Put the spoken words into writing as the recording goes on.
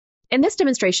In this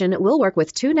demonstration, we'll work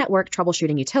with two network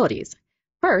troubleshooting utilities.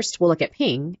 First, we'll look at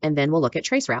ping, and then we'll look at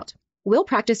traceroute. We'll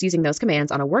practice using those commands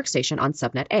on a workstation on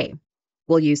subnet A.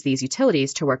 We'll use these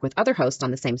utilities to work with other hosts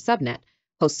on the same subnet,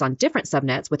 hosts on different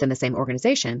subnets within the same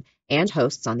organization, and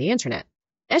hosts on the internet.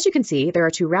 As you can see, there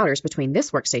are two routers between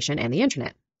this workstation and the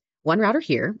internet. One router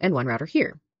here and one router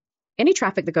here. Any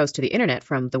traffic that goes to the internet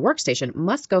from the workstation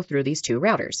must go through these two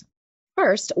routers.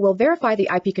 First, we'll verify the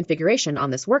IP configuration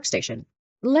on this workstation.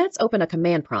 Let's open a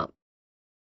command prompt.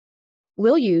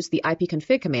 We'll use the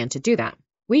ipconfig command to do that.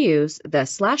 We use the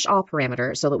 /all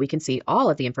parameter so that we can see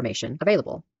all of the information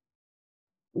available.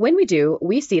 When we do,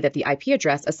 we see that the IP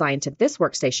address assigned to this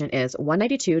workstation is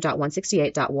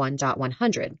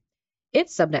 192.168.1.100.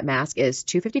 Its subnet mask is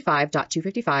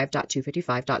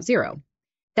 255.255.255.0.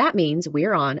 That means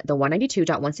we're on the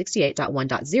 192.168.1.0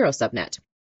 subnet.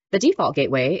 The default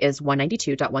gateway is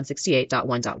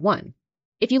 192.168.1.1.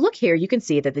 If you look here, you can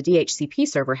see that the DHCP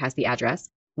server has the address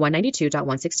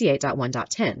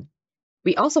 192.168.1.10.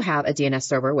 We also have a DNS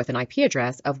server with an IP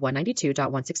address of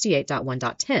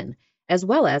 192.168.1.10, as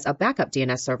well as a backup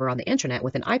DNS server on the internet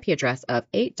with an IP address of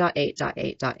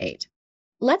 8.8.8.8.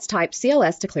 Let's type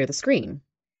CLS to clear the screen.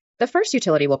 The first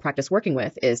utility we'll practice working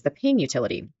with is the ping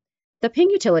utility. The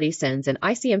ping utility sends an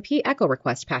ICMP echo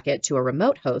request packet to a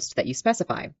remote host that you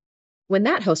specify. When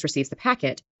that host receives the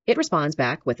packet, it responds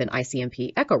back with an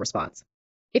ICMP echo response.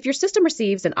 If your system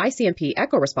receives an ICMP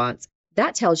echo response,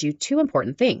 that tells you two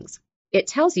important things. It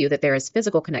tells you that there is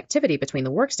physical connectivity between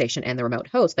the workstation and the remote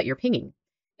host that you're pinging.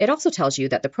 It also tells you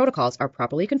that the protocols are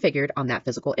properly configured on that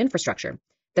physical infrastructure.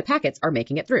 The packets are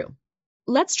making it through.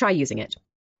 Let's try using it.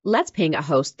 Let's ping a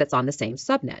host that's on the same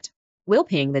subnet. We'll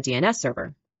ping the DNS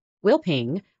server. We'll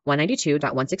ping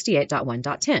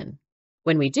 192.168.1.10.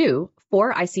 When we do,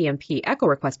 4 ICMP echo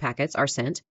request packets are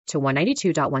sent to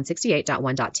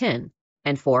 192.168.1.10,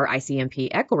 and 4 ICMP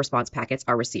echo response packets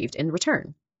are received in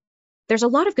return. There's a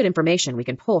lot of good information we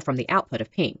can pull from the output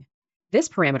of ping. This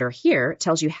parameter here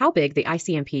tells you how big the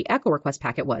ICMP echo request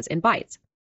packet was in bytes.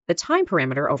 The time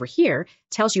parameter over here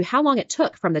tells you how long it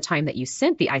took from the time that you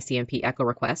sent the ICMP echo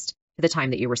request to the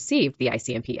time that you received the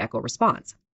ICMP echo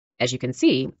response. As you can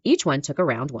see, each one took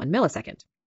around 1 millisecond.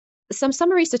 Some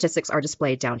summary statistics are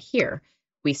displayed down here.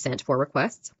 We sent 4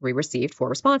 requests, we received 4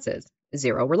 responses,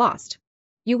 0 were lost.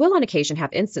 You will on occasion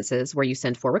have instances where you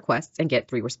send 4 requests and get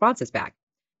 3 responses back.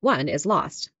 1 is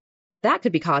lost. That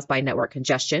could be caused by network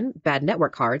congestion, bad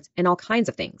network cards, and all kinds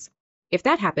of things. If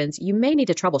that happens, you may need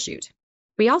to troubleshoot.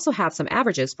 We also have some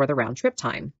averages for the round trip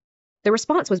time. The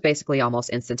response was basically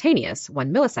almost instantaneous,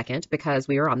 1 millisecond, because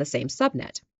we were on the same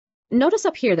subnet. Notice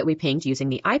up here that we pinged using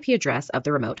the IP address of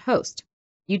the remote host.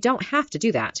 You don't have to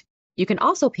do that. You can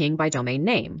also ping by domain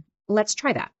name. Let's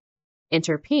try that.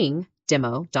 Enter ping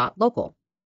demo.local.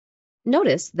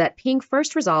 Notice that ping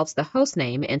first resolves the host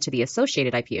name into the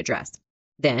associated IP address.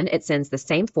 Then it sends the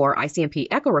same 4 ICMP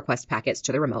echo request packets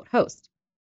to the remote host.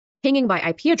 Pinging by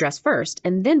IP address first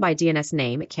and then by DNS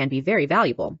name can be very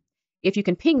valuable. If you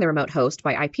can ping the remote host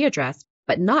by IP address,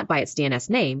 but not by its DNS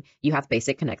name, you have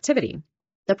basic connectivity.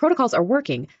 The protocols are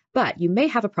working, but you may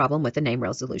have a problem with the name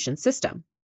resolution system.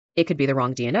 It could be the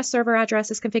wrong DNS server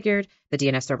address is configured, the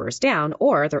DNS server is down,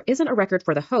 or there isn't a record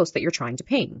for the host that you're trying to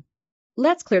ping.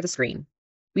 Let's clear the screen.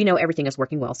 We know everything is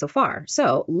working well so far,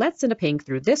 so let's send a ping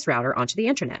through this router onto the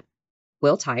internet.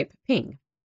 We'll type ping.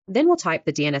 Then we'll type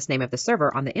the DNS name of the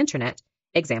server on the internet,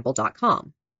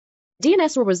 example.com.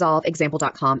 DNS will resolve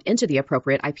example.com into the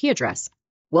appropriate IP address.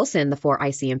 We'll send the 4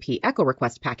 ICMP echo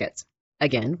request packets.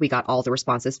 Again, we got all the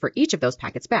responses for each of those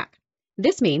packets back.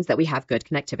 This means that we have good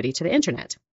connectivity to the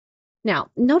internet. Now,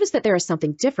 notice that there is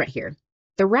something different here.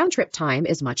 The round trip time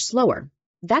is much slower.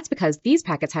 That's because these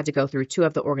packets had to go through 2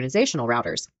 of the organizational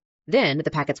routers. Then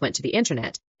the packets went to the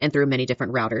internet and through many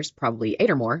different routers, probably 8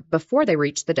 or more, before they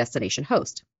reached the destination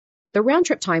host. The round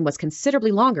trip time was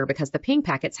considerably longer because the ping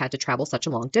packets had to travel such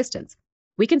a long distance.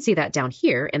 We can see that down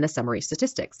here in the summary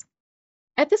statistics.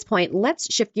 At this point,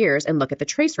 let's shift gears and look at the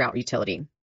Traceroute utility.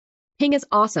 Ping is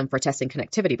awesome for testing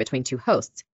connectivity between 2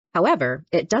 hosts. However,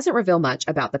 it doesn't reveal much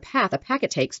about the path a packet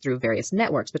takes through various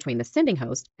networks between the sending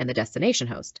host and the destination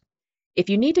host. If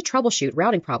you need to troubleshoot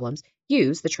routing problems,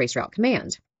 use the traceroute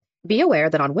command. Be aware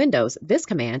that on Windows, this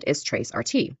command is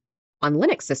tracert. On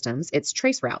Linux systems, it's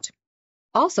traceroute.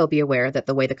 Also be aware that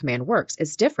the way the command works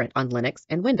is different on Linux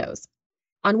and Windows.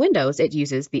 On Windows, it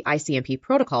uses the ICMP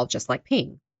protocol just like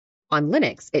ping. On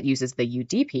Linux, it uses the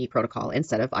UDP protocol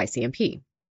instead of ICMP.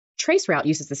 Traceroute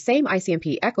uses the same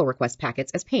ICMP echo request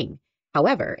packets as ping.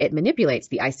 However, it manipulates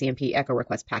the ICMP echo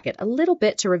request packet a little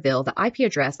bit to reveal the IP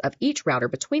address of each router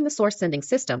between the source sending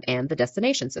system and the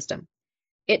destination system.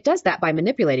 It does that by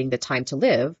manipulating the time to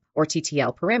live, or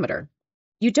TTL parameter.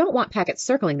 You don't want packets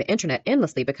circling the internet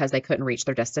endlessly because they couldn't reach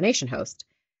their destination host.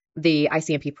 The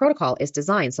ICMP protocol is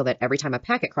designed so that every time a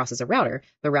packet crosses a router,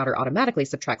 the router automatically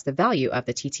subtracts the value of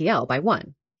the TTL by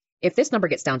 1. If this number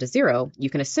gets down to 0, you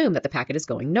can assume that the packet is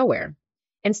going nowhere.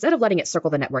 Instead of letting it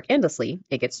circle the network endlessly,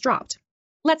 it gets dropped.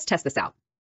 Let's test this out.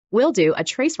 We'll do a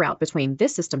trace route between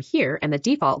this system here and the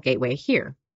default gateway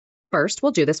here. First,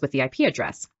 we'll do this with the IP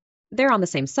address. They're on the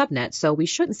same subnet, so we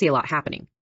shouldn't see a lot happening.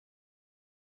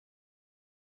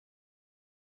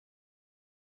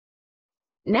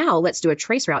 Now let's do a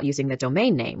trace route using the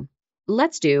domain name.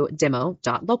 Let's do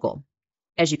demo.local.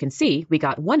 As you can see, we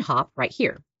got one hop right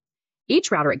here. Each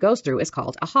router it goes through is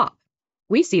called a hop.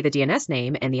 We see the DNS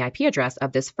name and the IP address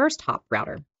of this first hop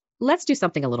router. Let's do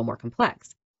something a little more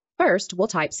complex. First, we'll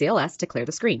type CLS to clear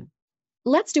the screen.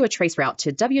 Let's do a trace route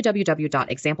to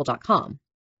www.example.com.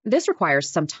 This requires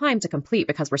some time to complete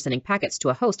because we're sending packets to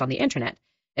a host on the internet.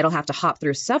 It'll have to hop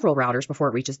through several routers before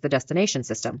it reaches the destination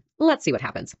system. Let's see what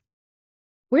happens.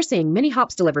 We're seeing many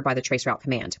hops delivered by the traceroute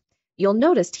command. You'll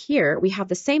notice here we have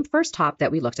the same first hop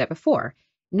that we looked at before.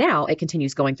 Now it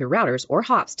continues going through routers or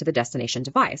hops to the destination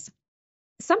device.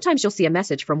 Sometimes you'll see a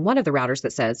message from one of the routers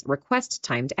that says request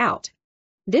timed out.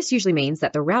 This usually means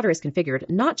that the router is configured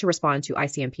not to respond to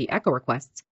ICMP echo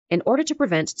requests in order to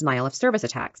prevent denial of service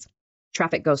attacks.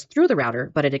 Traffic goes through the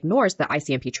router, but it ignores the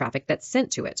ICMP traffic that's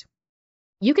sent to it.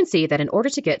 You can see that in order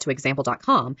to get to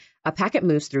example.com, a packet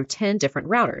moves through 10 different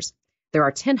routers. There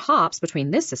are 10 hops between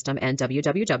this system and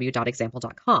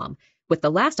www.example.com, with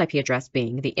the last IP address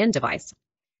being the end device.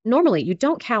 Normally, you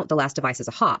don't count the last device as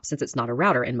a hop since it's not a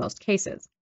router in most cases.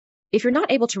 If you're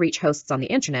not able to reach hosts on the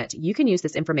internet, you can use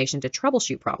this information to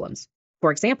troubleshoot problems.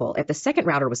 For example, if the second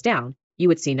router was down, you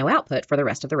would see no output for the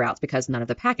rest of the routes because none of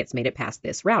the packets made it past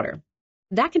this router.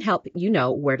 That can help you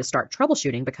know where to start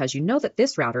troubleshooting because you know that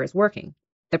this router is working.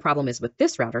 The problem is with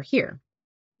this router here.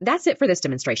 That's it for this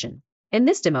demonstration. In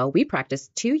this demo, we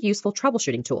practiced 2 useful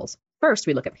troubleshooting tools. First,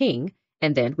 we look at ping,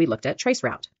 and then we looked at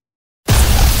traceroute.